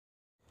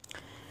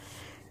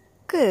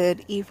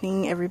Good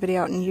evening, everybody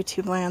out in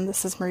YouTube land.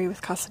 This is Marie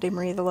with Casa de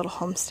Marie, the little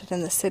homestead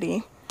in the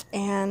city,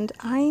 and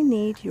I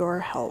need your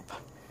help.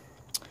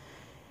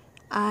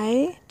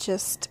 I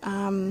just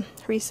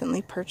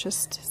recently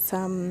purchased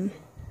some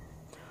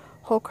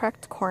whole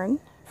cracked corn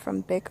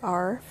from Big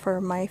R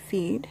for my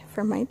feed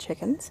for my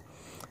chickens.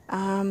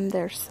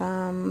 There's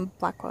some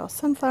black oil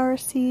sunflower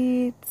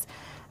seeds,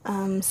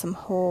 some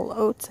whole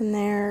oats in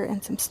there,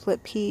 and some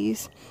split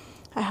peas.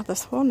 I have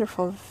this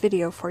wonderful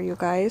video for you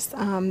guys,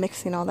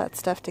 mixing all that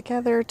stuff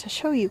together to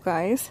show you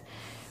guys.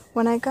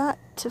 When I got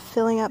to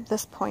filling up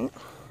this point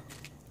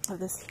of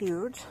this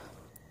huge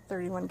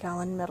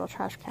 31-gallon metal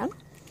trash can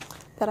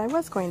that I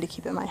was going to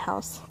keep in my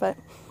house, but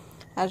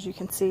as you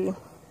can see,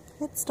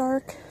 it's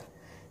dark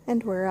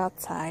and we're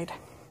outside.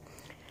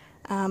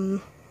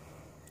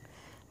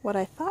 What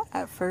I thought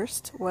at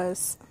first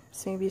was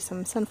maybe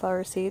some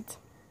sunflower seeds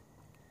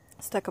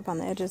stuck up on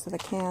the edges of the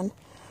can.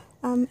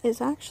 Is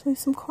actually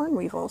some corn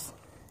weevils.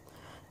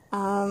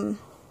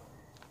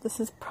 This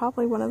is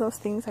probably one of those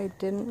things I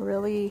didn't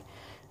really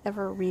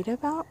ever read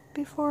about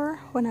before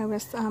when I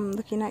was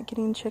looking at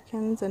getting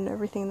chickens and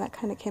everything that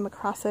kind of came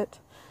across it.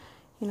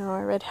 You know,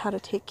 I read how to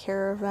take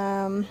care of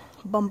them,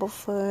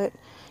 bumblefoot,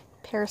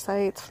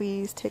 parasites,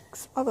 fleas,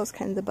 ticks, all those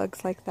kinds of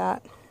bugs like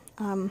that.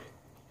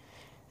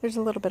 There's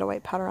a little bit of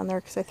white powder on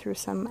there because I threw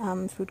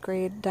some food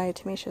grade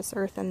diatomaceous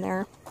earth in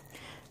there.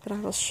 But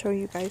I will show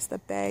you guys the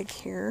bag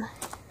here.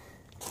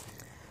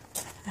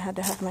 I had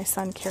to have my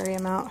son carry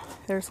them out.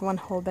 There's one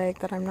whole bag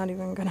that I'm not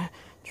even going to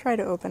try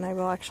to open. I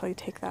will actually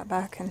take that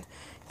back and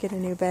get a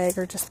new bag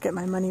or just get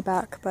my money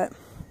back. But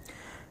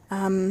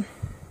you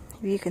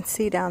can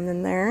see down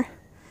in there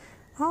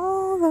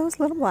all those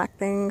little black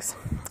things.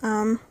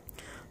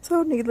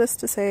 So needless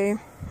to say,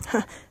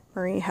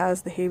 Marie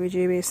has the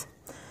heebie-jeebies.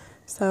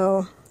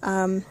 So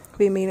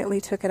we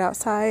immediately took it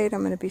outside. I'm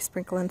going to be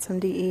sprinkling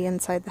some DE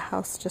inside the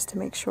house just to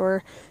make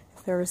sure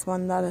if there was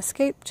one that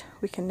escaped,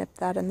 we can nip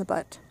that in the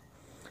butt.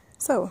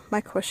 So, my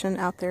question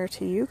out there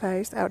to you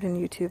guys out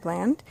in YouTube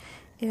land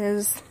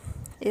is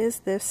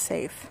this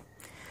safe?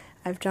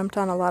 I've jumped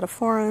on a lot of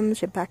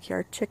forums, your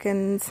backyard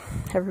chickens,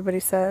 everybody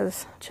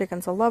says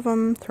chickens will love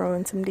them, throw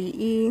in some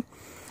DE.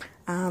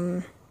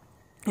 You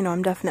know,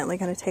 I'm definitely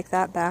going to take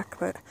that back,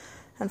 but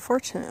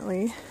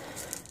unfortunately,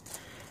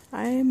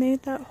 I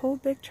made that whole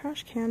big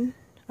trash can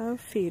of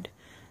feed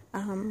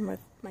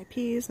with my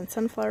peas and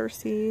sunflower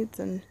seeds,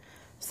 and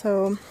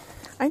so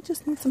I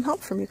just need some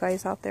help from you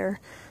guys out there.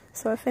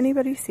 So if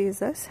anybody sees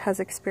this, has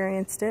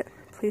experienced it,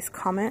 please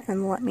comment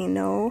and let me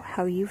know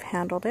how you've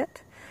handled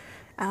it.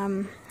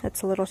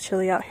 It's a little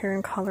chilly out here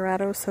in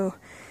Colorado, so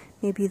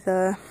maybe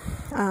the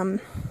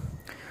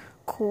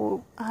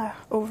cool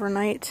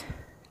overnight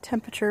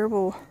temperature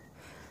will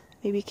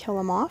maybe kill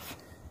them off.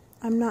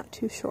 I'm not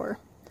too sure.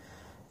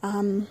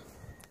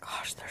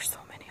 Gosh, there's so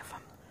many of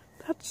them.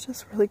 That's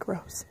just really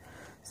gross.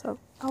 So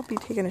I'll be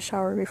taking a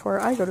shower before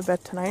I go to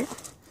bed tonight.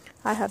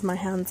 I had my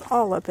hands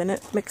all up in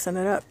it, mixing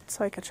it up,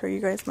 so I could show you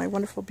guys my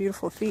wonderful,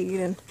 beautiful feed,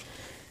 and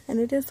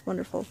it is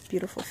wonderful,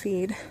 beautiful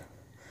feed.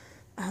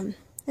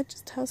 It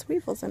just has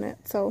weevils in it,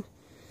 so,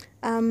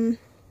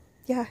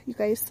 yeah, you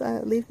guys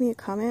leave me a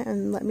comment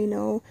and let me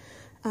know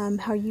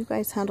how you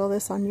guys handle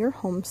this on your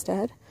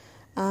homestead,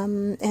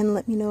 and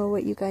let me know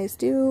what you guys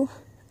do.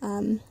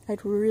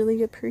 I'd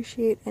really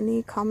appreciate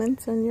any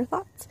comments and your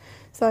thoughts.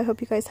 So I hope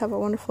you guys have a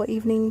wonderful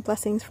evening.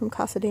 Blessings from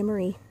Casa de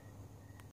Marie.